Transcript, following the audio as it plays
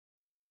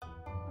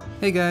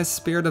Hey guys,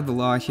 Spirit of the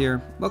Law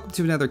here. Welcome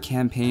to another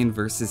campaign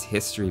versus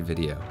history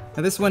video.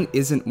 Now this one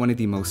isn't one of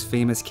the most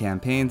famous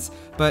campaigns,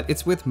 but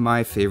it's with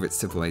my favorite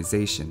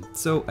civilization,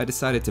 so I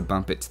decided to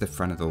bump it to the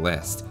front of the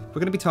list.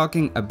 We're going to be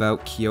talking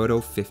about Kyoto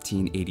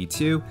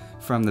 1582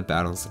 from the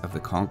Battles of the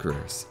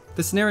Conquerors.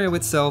 The scenario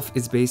itself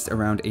is based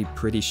around a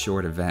pretty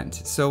short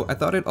event, so I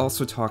thought I'd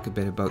also talk a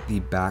bit about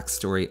the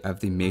backstory of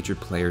the major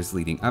players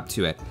leading up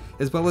to it,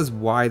 as well as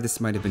why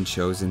this might have been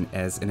chosen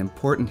as an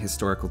important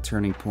historical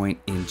turning point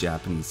in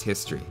Japanese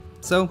history.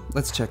 So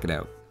let's check it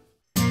out.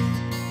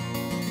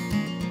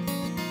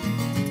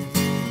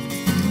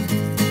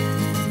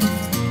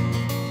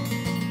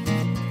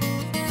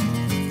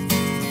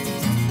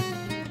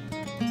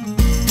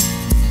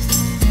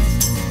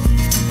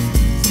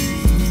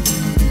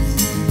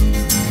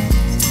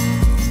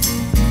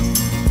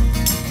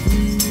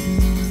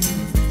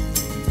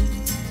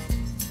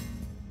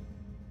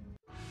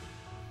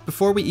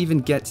 Before we even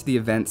get to the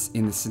events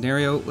in the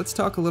scenario, let's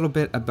talk a little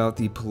bit about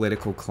the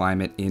political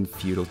climate in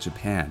feudal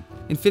Japan.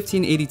 In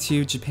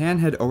 1582, Japan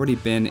had already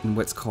been in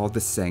what's called the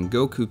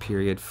Sengoku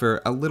period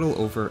for a little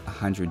over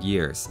 100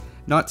 years,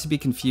 not to be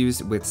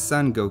confused with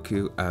Son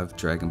Goku of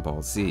Dragon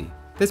Ball Z.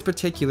 This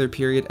particular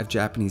period of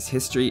Japanese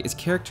history is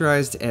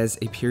characterized as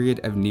a period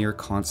of near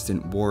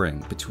constant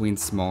warring between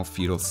small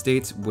feudal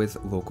states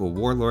with local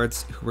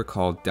warlords who were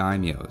called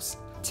daimyos.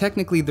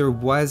 Technically, there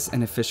was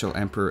an official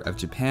emperor of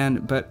Japan,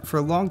 but for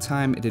a long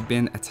time it had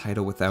been a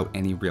title without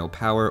any real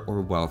power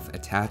or wealth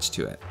attached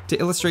to it. To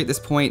illustrate this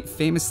point,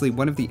 famously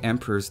one of the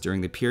emperors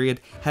during the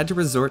period had to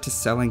resort to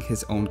selling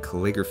his own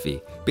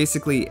calligraphy,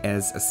 basically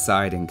as a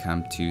side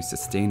income to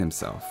sustain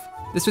himself.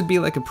 This would be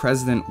like a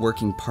president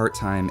working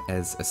part-time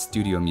as a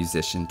studio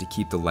musician to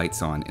keep the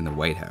lights on in the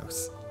White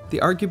House. The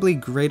arguably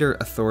greater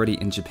authority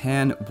in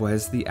Japan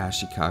was the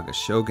Ashikaga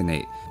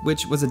shogunate,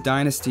 which was a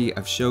dynasty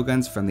of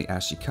shoguns from the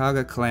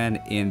Ashikaga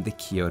clan in the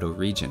Kyoto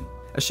region.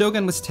 A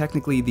shogun was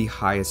technically the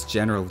highest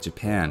general of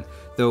Japan,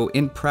 though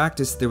in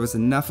practice there was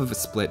enough of a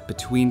split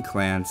between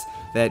clans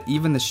that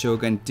even the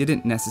shogun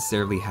didn't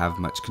necessarily have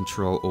much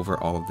control over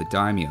all of the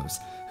daimyos,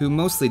 who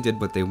mostly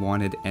did what they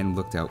wanted and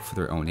looked out for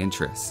their own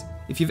interests.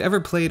 If you've ever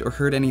played or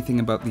heard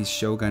anything about these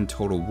Shogun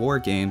Total War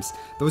games,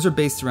 those are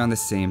based around the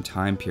same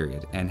time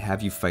period and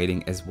have you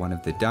fighting as one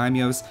of the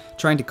daimyos,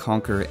 trying to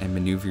conquer and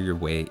maneuver your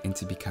way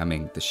into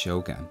becoming the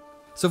shogun.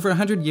 So for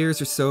 100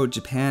 years or so,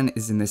 Japan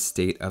is in this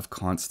state of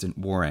constant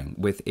warring,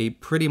 with a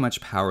pretty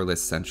much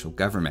powerless central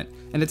government.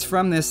 And it's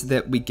from this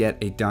that we get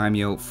a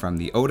daimyo from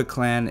the Oda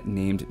clan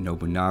named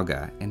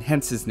Nobunaga, and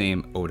hence his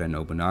name Oda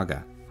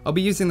Nobunaga. I'll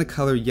be using the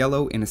color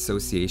yellow in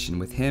association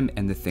with him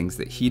and the things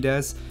that he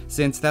does,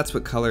 since that's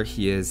what color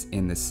he is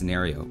in this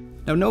scenario.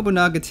 Now,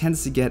 Nobunaga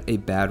tends to get a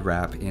bad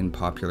rap in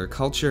popular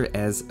culture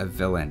as a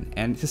villain,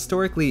 and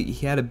historically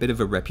he had a bit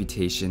of a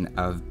reputation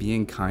of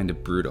being kind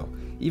of brutal,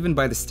 even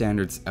by the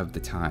standards of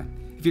the time.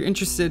 If you're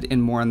interested in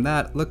more on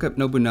that, look up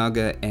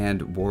Nobunaga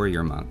and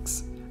warrior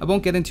monks. I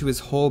won't get into his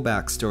whole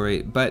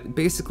backstory, but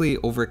basically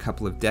over a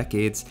couple of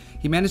decades,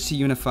 he managed to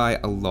unify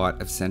a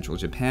lot of central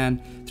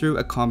Japan through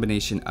a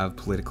combination of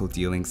political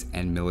dealings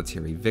and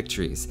military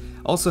victories,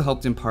 also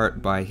helped in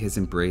part by his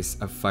embrace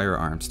of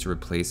firearms to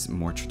replace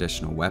more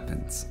traditional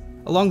weapons.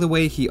 Along the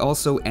way, he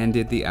also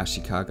ended the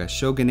Ashikaga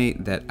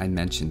shogunate that I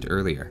mentioned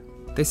earlier.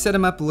 They set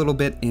him up a little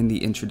bit in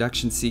the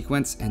introduction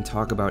sequence and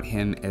talk about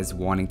him as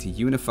wanting to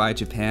unify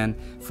Japan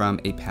from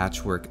a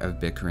patchwork of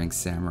bickering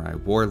samurai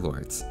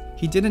warlords.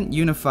 He didn't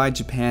unify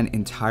Japan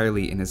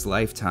entirely in his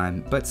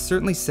lifetime, but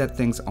certainly set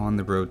things on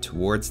the road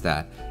towards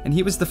that, and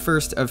he was the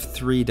first of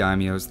 3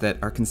 daimyos that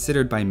are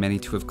considered by many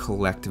to have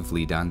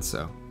collectively done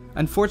so.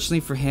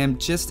 Unfortunately for him,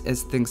 just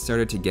as things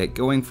started to get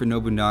going for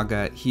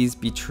Nobunaga, he's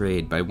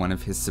betrayed by one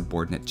of his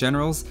subordinate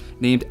generals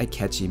named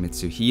Akechi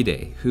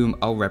Mitsuhide, whom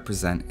I'll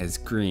represent as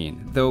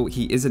green, though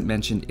he isn't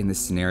mentioned in the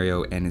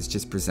scenario and is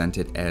just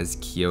presented as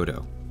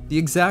Kyoto. The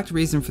exact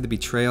reason for the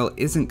betrayal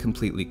isn't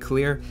completely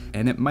clear,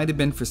 and it might have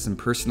been for some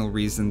personal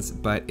reasons,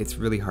 but it's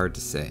really hard to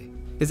say.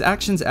 His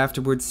actions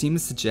afterwards seem to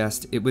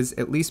suggest it was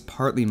at least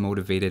partly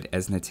motivated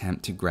as an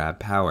attempt to grab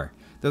power,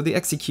 though the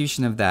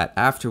execution of that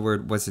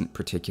afterward wasn't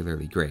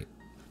particularly great.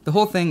 The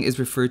whole thing is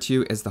referred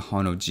to as the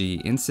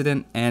Honnoji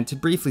incident, and to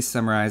briefly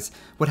summarize,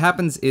 what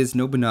happens is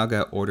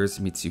Nobunaga orders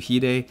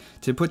Mitsuhide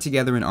to put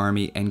together an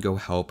army and go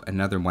help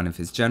another one of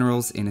his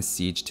generals in a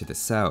siege to the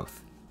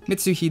south.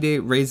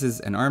 Mitsuhide raises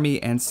an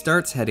army and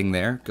starts heading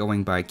there,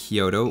 going by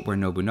Kyoto where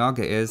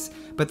Nobunaga is,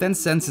 but then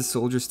sends his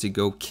soldiers to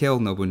go kill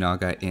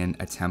Nobunaga in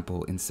a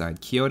temple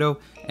inside Kyoto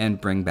and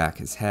bring back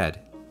his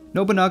head.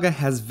 Nobunaga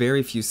has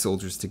very few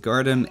soldiers to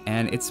guard him,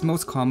 and it's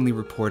most commonly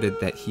reported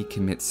that he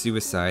commits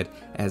suicide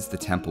as the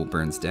temple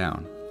burns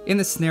down. In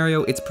the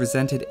scenario, it's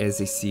presented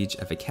as a siege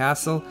of a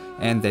castle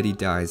and that he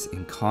dies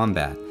in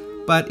combat.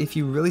 But if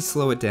you really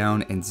slow it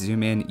down and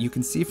zoom in, you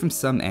can see from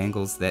some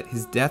angles that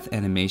his death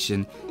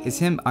animation is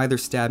him either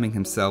stabbing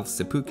himself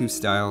seppuku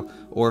style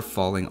or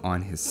falling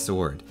on his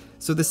sword.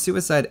 So the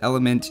suicide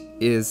element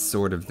is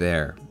sort of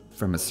there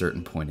from a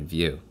certain point of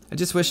view. I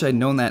just wish I'd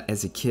known that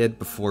as a kid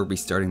before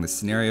restarting the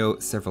scenario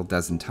several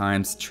dozen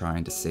times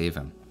trying to save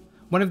him.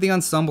 One of the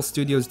Ensemble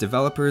Studios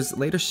developers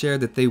later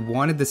shared that they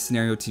wanted the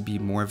scenario to be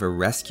more of a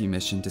rescue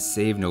mission to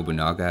save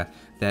Nobunaga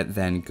that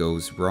then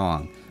goes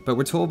wrong, but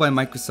were told by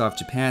Microsoft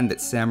Japan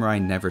that samurai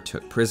never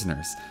took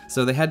prisoners,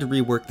 so they had to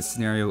rework the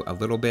scenario a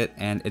little bit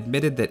and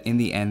admitted that in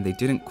the end they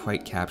didn't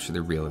quite capture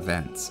the real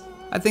events.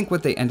 I think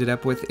what they ended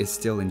up with is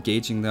still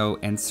engaging though,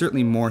 and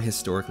certainly more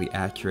historically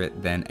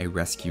accurate than a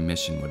rescue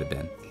mission would have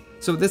been.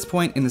 So at this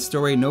point in the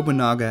story,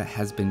 Nobunaga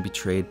has been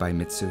betrayed by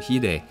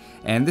Mitsuhide,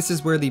 and this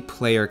is where the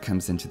player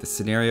comes into the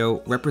scenario,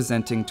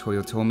 representing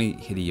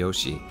Toyotomi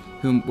Hideyoshi,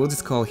 whom we'll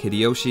just call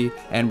Hideyoshi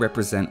and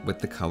represent with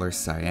the color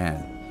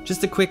cyan.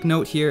 Just a quick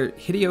note here,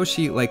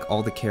 Hideyoshi, like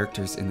all the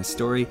characters in the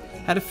story,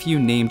 had a few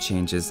name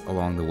changes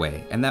along the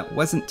way, and that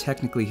wasn't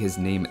technically his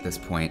name at this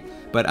point,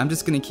 but I'm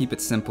just going to keep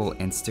it simple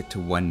and stick to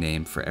one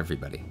name for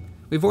everybody.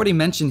 We've already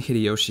mentioned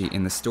Hideyoshi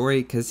in the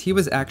story because he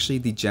was actually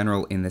the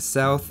general in the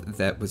south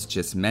that was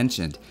just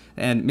mentioned,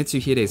 and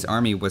Mitsuhide's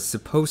army was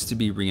supposed to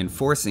be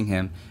reinforcing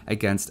him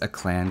against a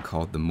clan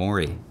called the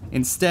Mori.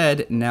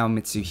 Instead, now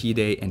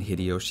Mitsuhide and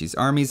Hideyoshi's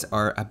armies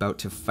are about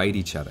to fight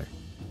each other.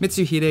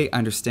 Mitsuhide,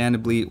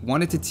 understandably,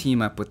 wanted to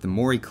team up with the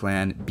Mori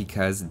clan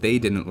because they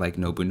didn't like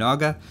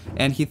Nobunaga,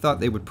 and he thought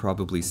they would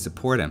probably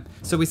support him.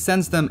 So he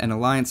sends them an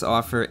alliance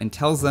offer and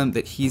tells them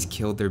that he's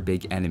killed their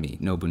big enemy,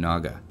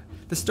 Nobunaga.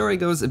 The story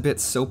goes a bit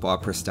soap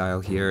opera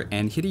style here,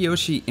 and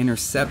Hideyoshi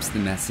intercepts the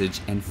message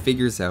and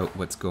figures out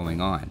what's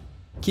going on.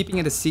 Keeping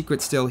it a secret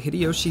still,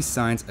 Hideyoshi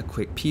signs a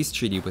quick peace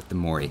treaty with the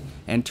Mori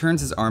and turns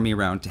his army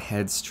around to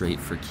head straight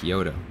for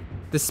Kyoto.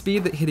 The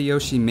speed that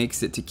Hideyoshi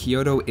makes it to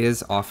Kyoto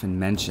is often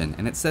mentioned,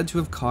 and it's said to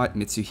have caught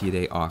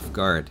Mitsuhide off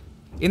guard.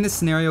 In this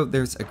scenario,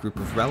 there's a group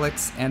of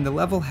relics, and the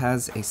level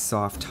has a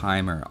soft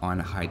timer on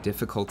high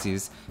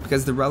difficulties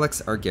because the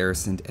relics are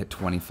garrisoned at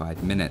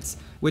 25 minutes,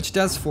 which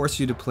does force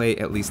you to play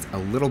at least a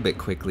little bit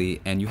quickly,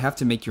 and you have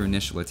to make your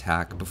initial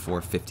attack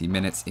before 50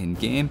 minutes in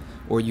game,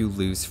 or you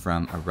lose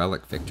from a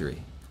relic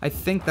victory. I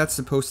think that's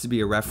supposed to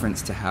be a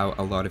reference to how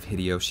a lot of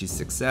Hideyoshi's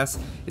success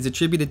is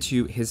attributed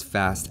to his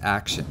fast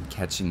action,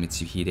 catching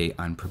Mitsuhide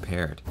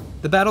unprepared.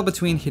 The battle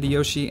between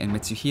Hideyoshi and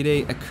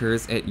Mitsuhide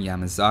occurs at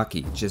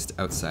Yamazaki, just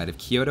outside of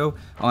Kyoto,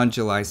 on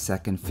July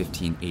 2nd,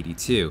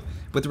 1582,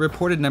 with the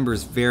reported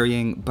numbers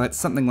varying, but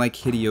something like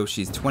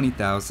Hideyoshi's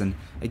 20,000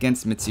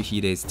 against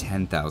Mitsuhide's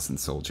 10,000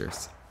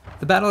 soldiers.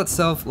 The battle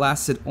itself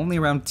lasted only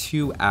around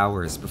 2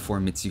 hours before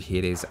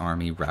Mitsuhide's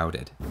army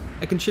routed.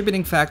 A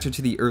contributing factor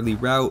to the early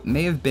rout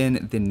may have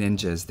been the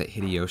ninjas that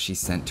Hideyoshi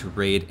sent to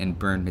raid and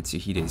burn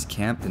Mitsuhide's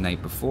camp the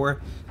night before,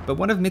 but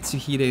one of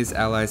Mitsuhide's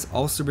allies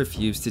also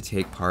refused to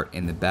take part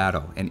in the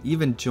battle and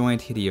even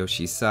joined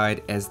Hideyoshi's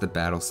side as the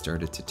battle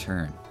started to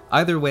turn.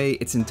 Either way,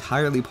 it's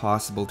entirely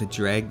possible to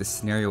drag the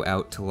scenario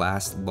out to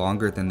last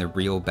longer than the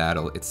real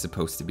battle it's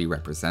supposed to be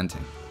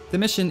representing. The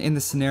mission in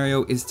the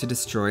scenario is to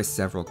destroy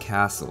several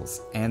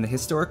castles, and the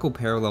historical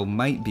parallel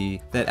might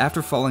be that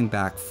after falling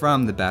back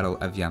from the Battle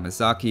of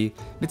Yamazaki,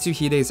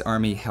 Mitsuhide's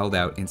army held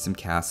out in some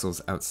castles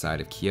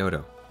outside of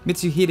Kyoto.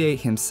 Mitsuhide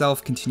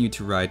himself continued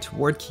to ride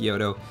toward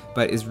Kyoto,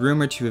 but is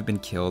rumored to have been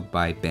killed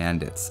by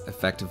bandits,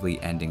 effectively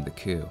ending the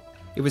coup.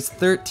 It was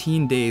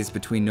 13 days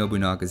between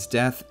Nobunaga's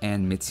death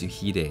and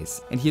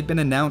Mitsuhide's, and he had been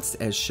announced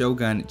as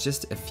shogun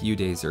just a few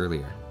days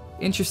earlier.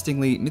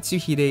 Interestingly,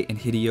 Mitsuhide and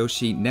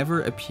Hideyoshi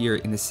never appear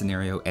in the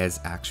scenario as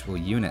actual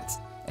units,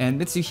 and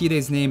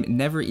Mitsuhide's name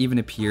never even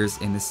appears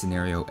in the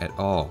scenario at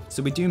all,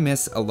 so we do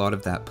miss a lot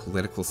of that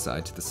political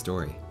side to the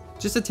story.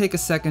 Just to take a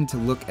second to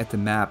look at the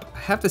map, I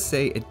have to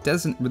say it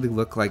doesn't really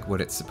look like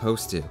what it's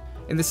supposed to.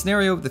 In the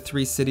scenario, the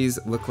three cities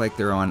look like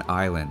they're on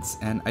islands,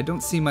 and I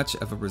don't see much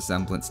of a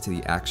resemblance to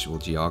the actual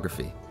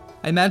geography.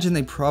 I imagine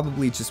they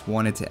probably just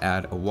wanted to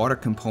add a water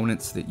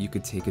component so that you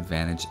could take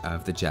advantage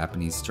of the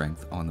Japanese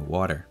strength on the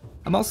water.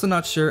 I'm also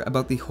not sure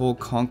about the whole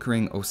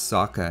conquering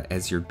Osaka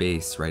as your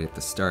base right at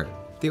the start.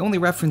 The only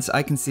reference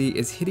I can see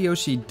is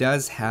Hideyoshi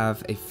does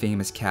have a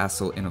famous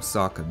castle in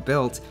Osaka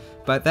built,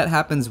 but that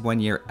happens 1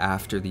 year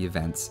after the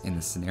events in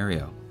the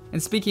scenario.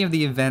 And speaking of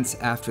the events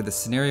after the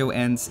scenario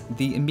ends,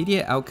 the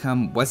immediate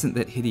outcome wasn't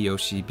that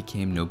Hideyoshi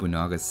became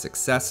Nobunaga's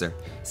successor,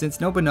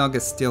 since Nobunaga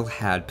still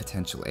had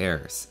potential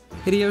heirs.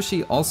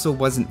 Hideyoshi also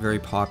wasn't very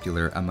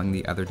popular among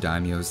the other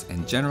daimyos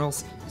and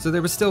generals, so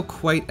there was still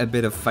quite a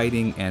bit of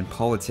fighting and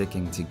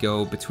politicking to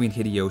go between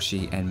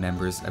Hideyoshi and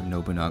members of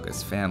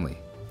Nobunaga's family.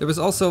 There was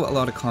also a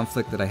lot of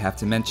conflict that I have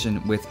to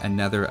mention with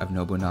another of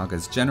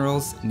Nobunaga's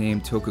generals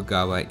named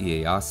Tokugawa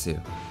Ieyasu.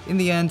 In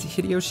the end,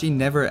 Hideyoshi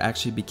never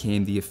actually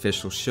became the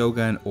official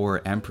shogun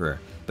or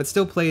emperor, but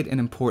still played an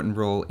important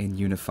role in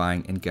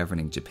unifying and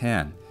governing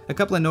Japan. A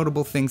couple of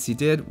notable things he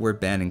did were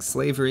banning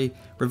slavery,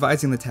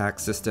 revising the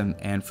tax system,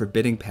 and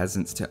forbidding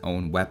peasants to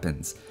own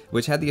weapons,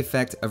 which had the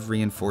effect of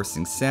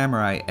reinforcing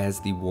samurai as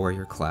the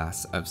warrior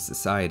class of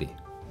society.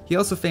 He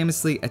also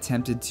famously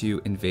attempted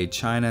to invade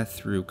China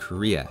through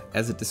Korea,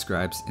 as it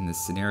describes in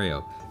this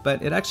scenario,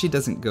 but it actually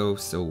doesn't go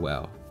so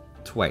well.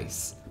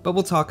 Twice. But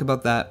we'll talk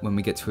about that when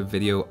we get to a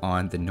video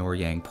on the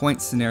Noryang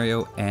Point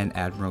scenario and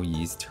Admiral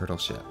Yi's turtle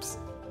ships.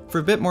 For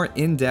a bit more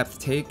in-depth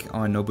take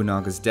on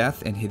Nobunaga's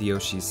death and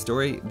Hideyoshi's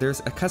story, there's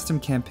a custom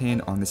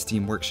campaign on the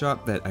Steam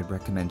Workshop that I'd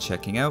recommend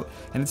checking out,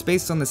 and it's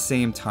based on the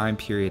same time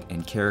period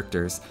and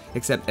characters,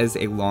 except as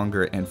a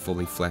longer and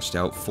fully fleshed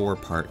out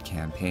 4-part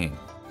campaign.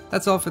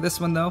 That's all for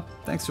this one though.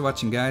 Thanks for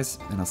watching guys,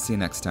 and I'll see you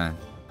next time.